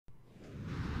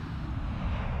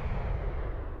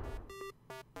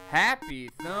Happy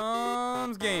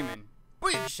Thumbs Gaming.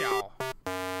 Booyakashaw.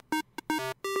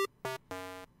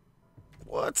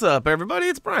 What's up, everybody?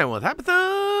 It's Brian with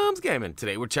HappyThumbsGaming.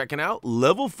 Today we're checking out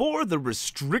Level 4, the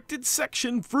Restricted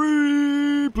Section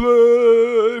Free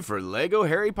Play for LEGO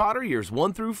Harry Potter Years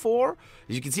 1 through 4.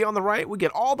 As you can see on the right, we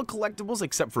get all the collectibles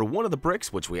except for one of the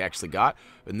bricks, which we actually got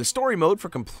in the story mode for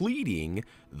completing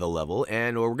the level.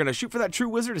 And we're going to shoot for that True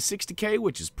Wizard of 60k,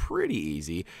 which is pretty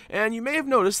easy. And you may have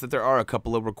noticed that there are a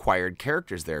couple of required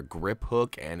characters there, Grip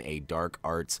Hook and a Dark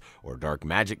Arts or Dark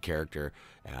Magic character.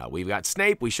 We've got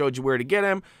Snape. We showed you where to get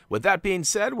him. With that being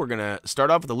said, we're going to start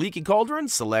off with the Leaky Cauldron,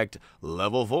 select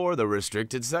Level 4, the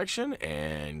Restricted Section,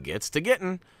 and gets to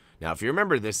getting. Now, if you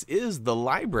remember, this is the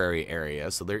library area,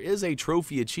 so there is a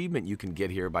trophy achievement you can get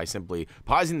here by simply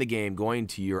pausing the game, going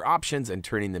to your options, and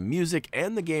turning the music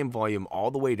and the game volume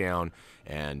all the way down,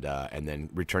 and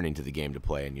then returning to the game to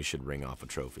play, and you should ring off a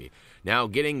trophy. Now,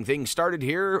 getting things started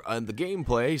here on the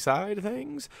gameplay side of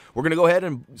things, we're going to go ahead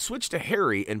and switch to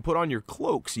Harry and put on your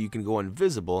cloak so you can go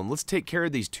invisible, and let's take care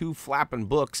of these two flapping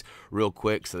books real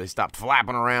quick so they stop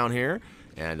flapping around here.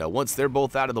 And once they're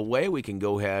both out of the way, we can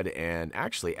go ahead and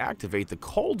actually activate the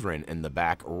cauldron in the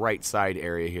back right side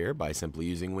area here by simply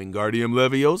using Wingardium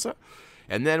Leviosa.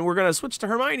 And then we're going to switch to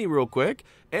Hermione real quick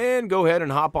and go ahead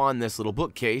and hop on this little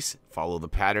bookcase. Follow the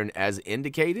pattern as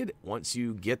indicated. Once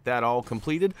you get that all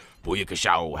completed,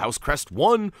 Booyakashaw, House Crest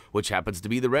 1, which happens to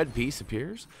be the red piece,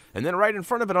 appears. And then right in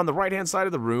front of it on the right-hand side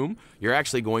of the room, you're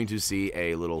actually going to see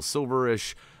a little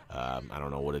silverish, I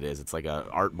don't know what it is. It's like a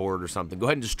artboard or something. Go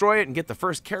ahead and destroy it and get the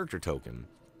first character token.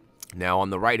 Now, on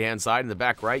the right-hand side, in the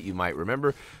back right, you might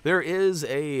remember, there is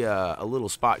a little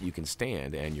spot you can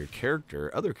stand, and your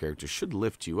other character should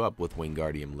lift you up with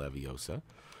Wingardium Leviosa.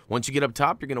 Once you get up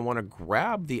top, you're going to want to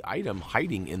grab the item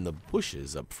hiding in the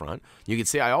bushes up front. You can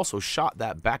see I also shot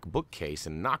that back bookcase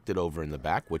and knocked it over in the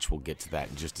back, which we'll get to that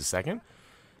in just a second.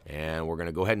 And we're going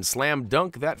to go ahead and slam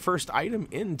dunk that first item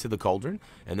into the cauldron.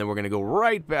 And then we're going to go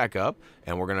right back up,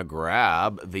 and we're going to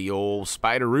grab the old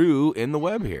spideroo in the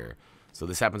web here. So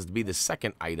this happens to be the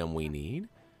second item we need.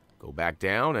 Go back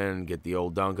down and get the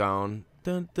old dunk on.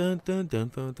 Oh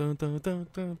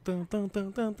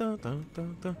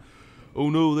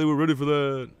no, they were ready for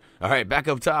that. All right, back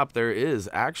up top, there is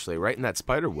actually, right in that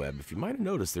spider web, if you might have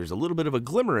noticed, there's a little bit of a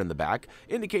glimmer in the back,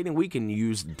 indicating we can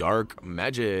use Dark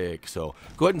Magic. So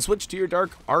go ahead and switch to your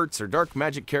Dark Arts or Dark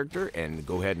Magic character, and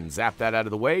go ahead and zap that out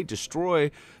of the way,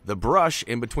 destroy the brush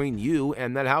in between you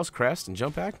and that house crest, and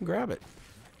jump back and grab it.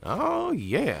 Oh,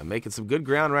 yeah, making some good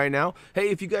ground right now. Hey,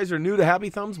 if you guys are new to Happy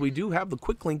Thumbs, we do have the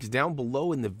quick links down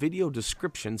below in the video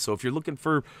description. So if you're looking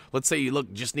for, let's say you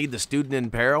just need the student in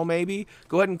Peril maybe,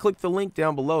 go ahead and click the link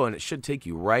down below, and it should take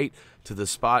you right to the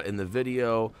spot in the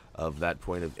video of that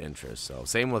point of interest. So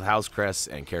same with house crests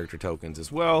and character tokens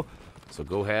as well. So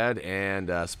go ahead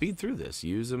and speed through this.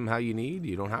 Use them how you need.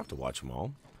 You don't have to watch them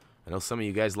all. I know some of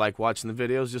you guys like watching the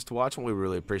videos just to watch them. We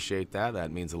really appreciate that.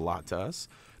 That means a lot to us.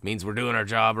 Means we're doing our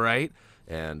job right,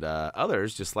 and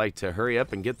others just like to hurry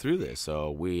up and get through this.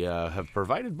 So we have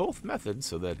provided both methods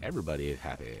so that everybody is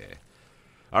happy.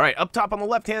 All right, up top on the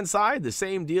left-hand side, the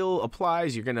same deal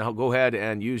applies. You're going to go ahead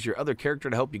and use your other character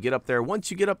to help you get up there.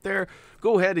 Once you get up there,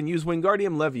 go ahead and use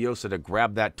Wingardium Leviosa to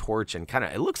grab that torch and kind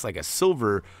of, it looks like a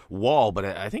silver wall, but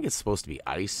I think it's supposed to be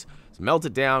ice. So melt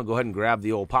it down, go ahead and grab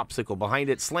the old popsicle behind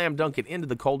it, slam dunk it into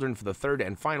the cauldron for the third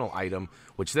and final item,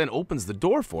 which then opens the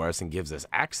door for us and gives us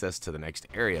access to the next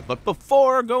area. But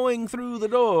before going through the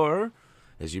door,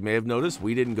 as you may have noticed,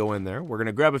 we didn't go in there. We're going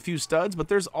to grab a few studs, but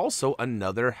there's also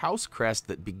another house crest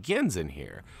that begins in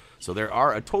here. So there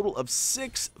are a total of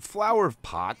 6 flower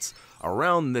pots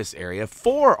around this area.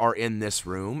 4 are in this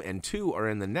room, and 2 are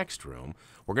in the next room.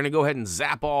 We're going to go ahead and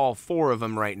zap all 4 of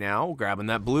them right now, grabbing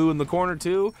that blue in the corner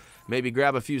too. Maybe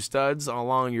grab a few studs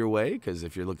along your way, because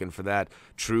if you're looking for that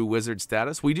true wizard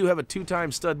status, we do have a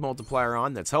 2-time stud multiplier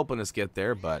on that's helping us get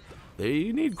there, but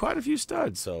you need quite a few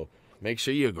studs, so make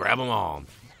sure you grab them all.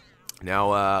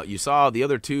 Now, you saw the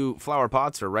other 2 flower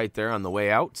pots are right there on the way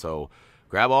out, so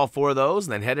grab all 4 of those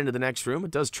and then head into the next room.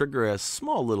 It does trigger a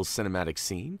small little cinematic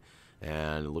scene,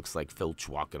 and it looks like Filch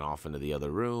walking off into the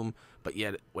other room. But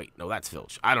yet, wait, no, that's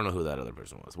Filch. I don't know who that other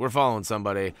person was. We're following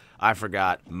somebody. I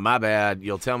forgot. My bad.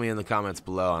 You'll tell me in the comments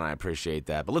below, and I appreciate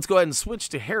that. But let's go ahead and switch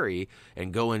to Harry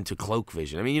and go into cloak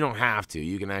vision. I mean, you don't have to.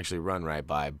 You can actually run right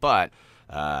by. But,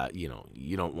 you know,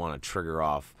 you don't want to trigger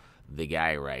off the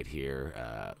guy right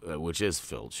here, which is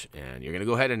Filch. And you're going to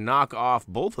go ahead and knock off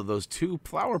both of those 2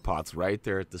 flower pots right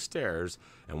there at the stairs.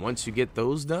 And once you get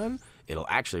those done, it'll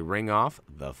actually ring off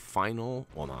the final,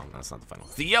 well, no, that's not the final.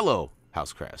 The yellow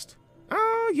house crest.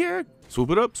 Oh, yeah. Swoop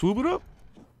it up, swoop it up.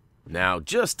 Now,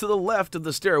 just to the left of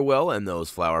the stairwell and those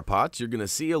flower pots, you're going to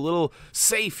see a little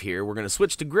safe here. We're going to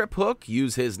switch to Grip Hook,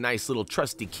 use his nice little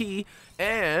trusty key,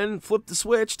 and flip the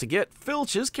switch to get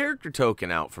Filch's character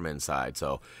token out from inside.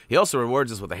 So he also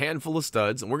rewards us with a handful of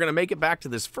studs, and we're going to make it back to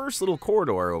this first little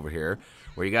corridor over here,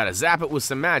 where you got to zap it with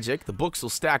some magic. The books will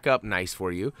stack up nice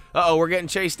for you. Uh-oh, we're getting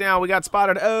chased down. We got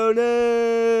spotted. Oh,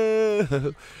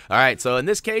 no. All right, so in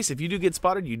this case, if you do get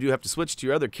spotted, you do have to switch to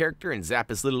your other character and zap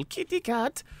his little kitty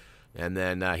cat. And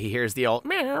then he hears the old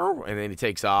meow, and then he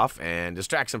takes off and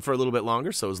distracts him for a little bit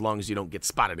longer. So as long as you don't get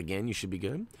spotted again, you should be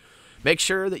good. Make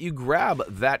sure that you grab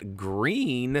that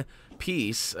green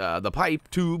piece, the pipe,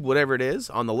 tube, whatever it is,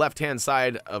 on the left-hand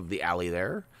side of the alley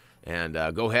there. And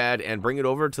go ahead and bring it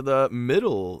over to the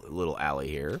middle little alley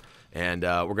here. And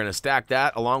we're going to stack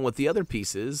that along with the other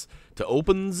pieces to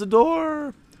open the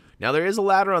door. Now, there is a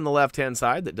ladder on the left-hand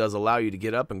side that does allow you to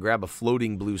get up and grab a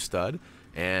floating blue stud.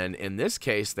 And in this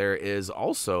case, there is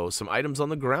also some items on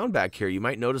the ground back here. You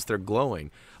might notice they're glowing.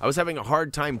 I was having a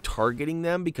hard time targeting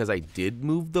them because I did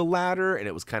move the ladder and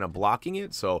it was kind of blocking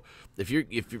it. So if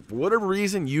for whatever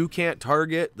reason you can't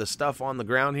target the stuff on the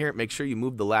ground here, make sure you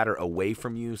move the ladder away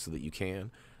from you so that you can.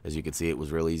 As you can see, it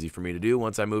was real easy for me to do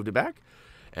once I moved it back.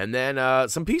 And then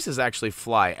some pieces actually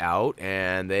fly out,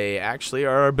 and they actually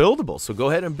are buildable. So go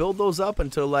ahead and build those up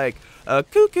until like a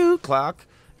cuckoo clock.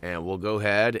 And we'll go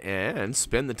ahead and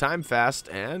spin the time fast,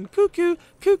 and cuckoo,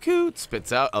 cuckoo, it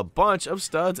spits out a bunch of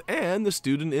studs and the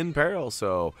student in peril.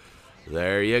 So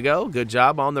there you go. Good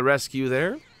job on the rescue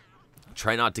there.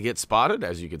 Try not to get spotted.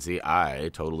 As you can see, I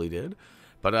totally did.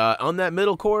 But on that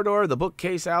middle corridor, the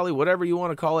bookcase alley, whatever you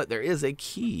want to call it, there is a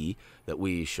key that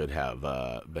we should have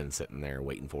been sitting there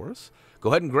waiting for us. Go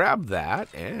ahead and grab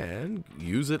that and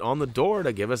use it on the door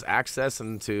to give us access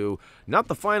into not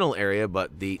the final area,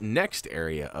 but the next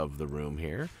area of the room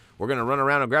here. We're going to run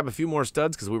around and grab a few more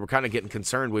studs because we were kind of getting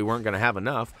concerned we weren't going to have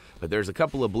enough. But there's a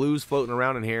couple of blues floating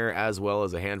around in here as well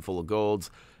as a handful of golds.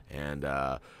 And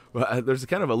there's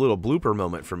kind of a little blooper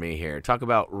moment for me here. Talk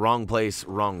about wrong place,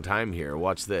 wrong time here.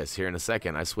 Watch this. Here in a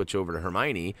second, I switch over to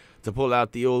Hermione to pull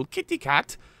out the old kitty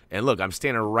cat. And look, I'm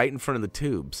standing right in front of the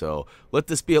tube, so let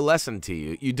this be a lesson to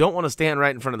you. You don't want to stand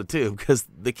right in front of the tube because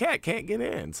the cat can't get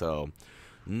in, so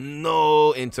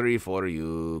no entry for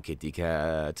you, kitty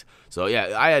cat. So,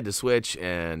 yeah, I had to switch,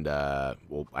 and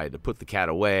well, I had to put the cat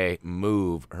away,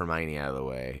 move Hermione out of the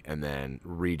way, and then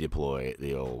redeploy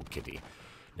the old kitty.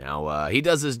 Now, he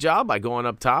does his job by going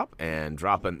up top and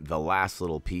dropping the last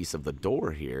little piece of the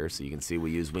door here. So you can see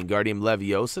we use Wingardium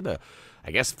Leviosa to,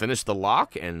 I guess, finish the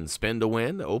lock and spin to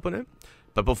win to open it.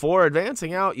 But before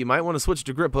advancing out, you might want to switch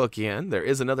to Grip Hook again. There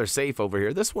is another safe over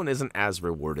here. This one isn't as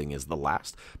rewarding as the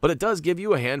last, but it does give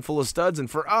you a handful of studs.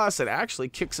 And for us, it actually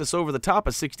kicks us over the top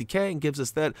of 60K and gives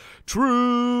us that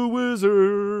true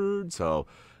wizard. So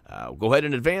go ahead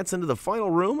and advance into the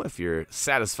final room if you're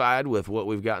satisfied with what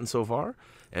we've gotten so far.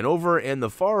 And over in the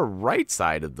far right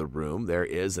side of the room, there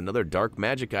is another dark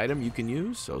magic item you can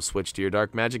use. So switch to your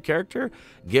dark magic character,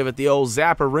 give it the old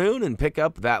zapper rune, and pick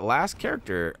up that last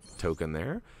character token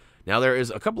there. Now there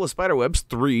is a couple of spider webs,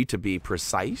 3 to be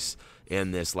precise,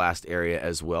 in this last area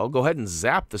as well. Go ahead and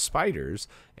zap the spiders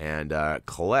and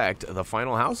collect the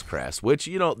final house crest, which,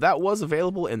 you know, that was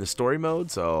available in the story mode,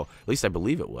 so at least I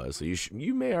believe it was. So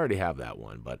you may already have that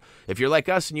one, but if you're like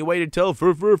us and you waited till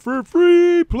for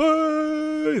free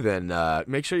play, then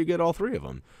make sure you get all 3 of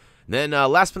them. Then,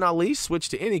 last but not least, switch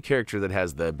to any character that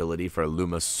has the ability for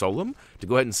Luma Solum to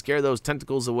go ahead and scare those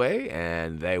tentacles away,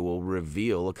 and they will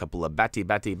reveal a couple of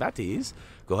batties.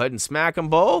 Go ahead and smack them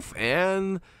both,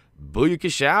 and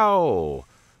booyakashow.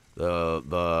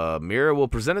 The mirror will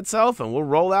present itself, and we'll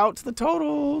roll out to the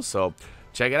total. So,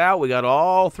 check it out. We got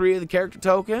all 3 of the character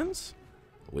tokens.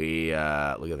 We,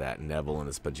 look at that, Neville in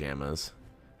his pajamas.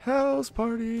 House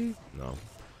party. No.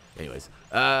 Anyways,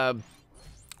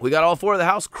 we got all 4 of the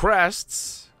house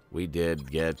crests. We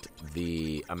did get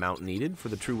the amount needed for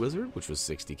the True Wizard, which was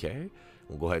 60K.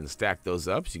 We'll go ahead and stack those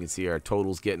up. So you can see our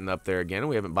totals getting up there again.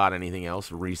 We haven't bought anything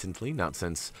else recently, not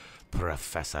since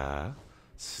Professor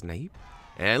Snape.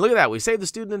 And look at that. We saved the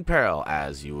student in peril,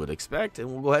 as you would expect. And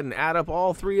we'll go ahead and add up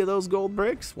all 3 of those gold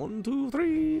bricks. 1, 2,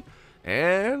 3.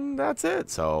 And that's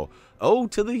it. So, oh,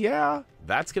 to the yeah.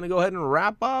 That's going to go ahead and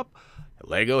wrap up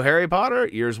Lego Harry Potter,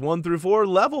 years 1 through 4,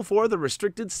 level 4, the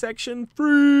restricted section,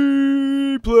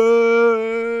 free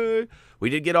play.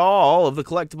 We did get all of the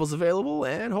collectibles available,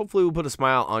 and hopefully we'll put a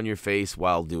smile on your face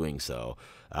while doing so.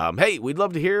 Hey, we'd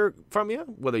love to hear from you,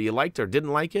 whether you liked or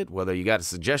didn't like it, whether you got a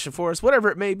suggestion for us,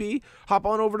 whatever it may be. Hop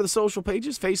on over to the social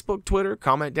pages, Facebook, Twitter,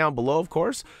 comment down below, of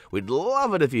course. We'd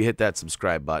love it if you hit that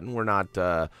subscribe button. We're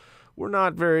not we're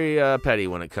not very petty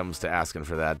when it comes to asking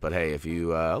for that. But hey, if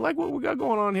you like what we got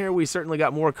going on here, we certainly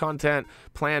got more content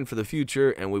planned for the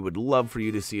future, and we would love for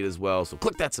you to see it as well. So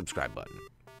click that subscribe button.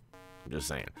 I'm just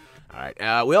saying. All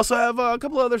right. We also have a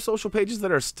couple other social pages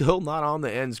that are still not on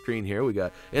the end screen here. We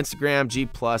got Instagram, G+,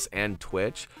 and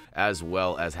Twitch, as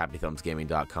well as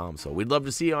HappyThumbsGaming.com. So we'd love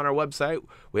to see you on our website.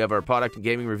 We have our product and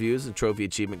gaming reviews and trophy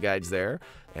achievement guides there.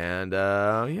 And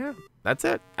yeah, that's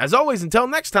it. As always, until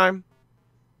next time.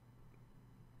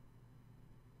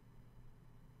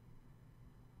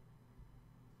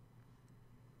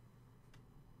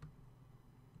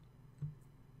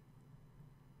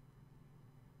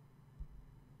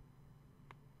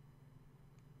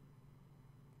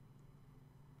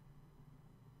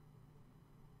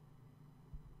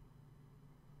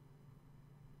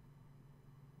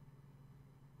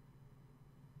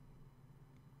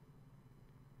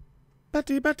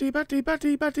 Batty, batty, batty,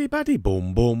 batty, batty, batty,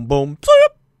 boom, boom, boom.